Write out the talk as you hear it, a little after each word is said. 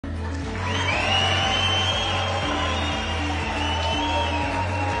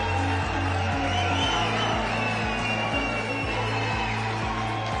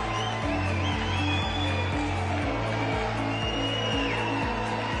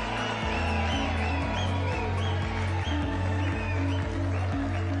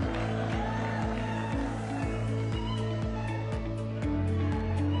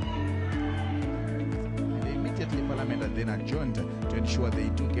adjourned to ensure they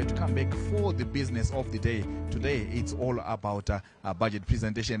do get to come back for the business of the day. Today, it's all about a budget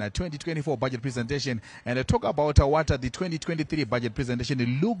presentation, a 2024 budget presentation, and talk about what the 2023 budget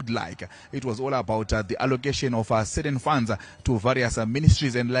presentation looked like. It was all about the allocation of certain funds to various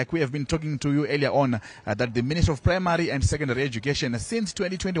ministries, and like we have been talking to you earlier on, that the Ministry of Primary and Secondary Education since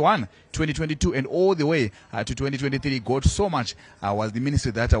 2021, 2022, and all the way to 2023 got so much, was the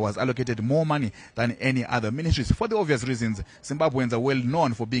ministry that was allocated more money than any other ministries. For the obvious reasons, Zimbabweans are well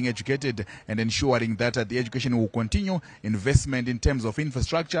known for being educated and ensuring that the education will continue. Investment in terms of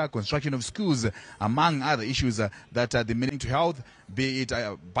infrastructure, construction of schools, among other issues that the Ministry to Health, be it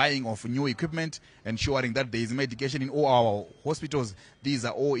buying of new equipment, ensuring that there is medication in all our hospitals. These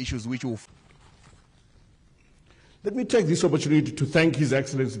are all issues which will... Let me take this opportunity to thank His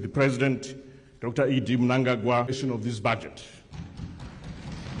Excellency the President, Dr. E.D. Mnangagwa, of this budget.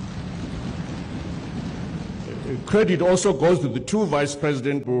 Credit also goes to the two Vice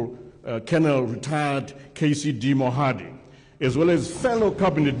Presidents, Colonel retired KCD Mohadi, as well as fellow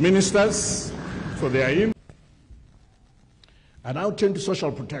cabinet ministers for their input. I now turn to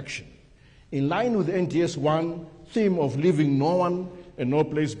social protection. In line with the NTS 1 theme of leaving no one and no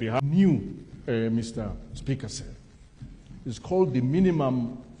place behind, new, Mr. Speaker said, is called the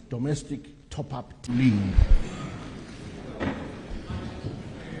minimum domestic top-up lien.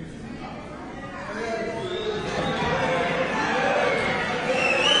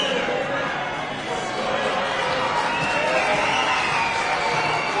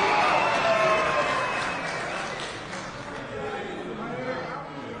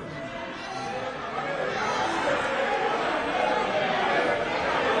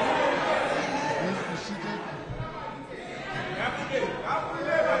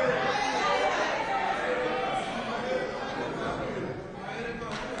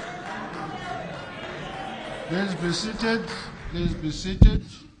 Please be seated. Please be seated.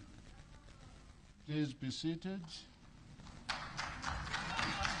 Please be seated.